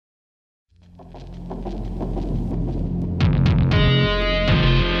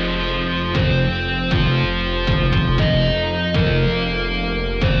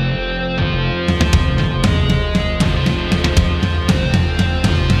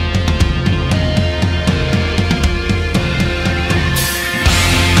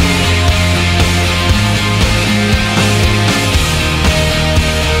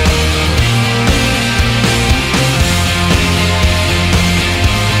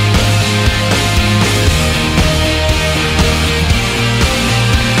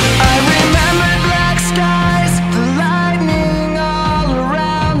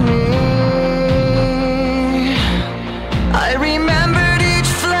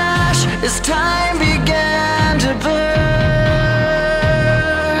As time began to blur,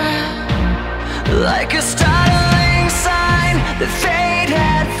 like a startling sign that fate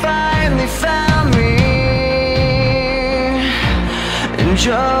had finally found me, and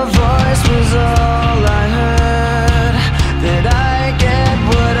your voice was all I heard, that I get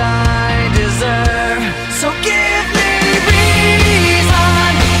what I deserve. So give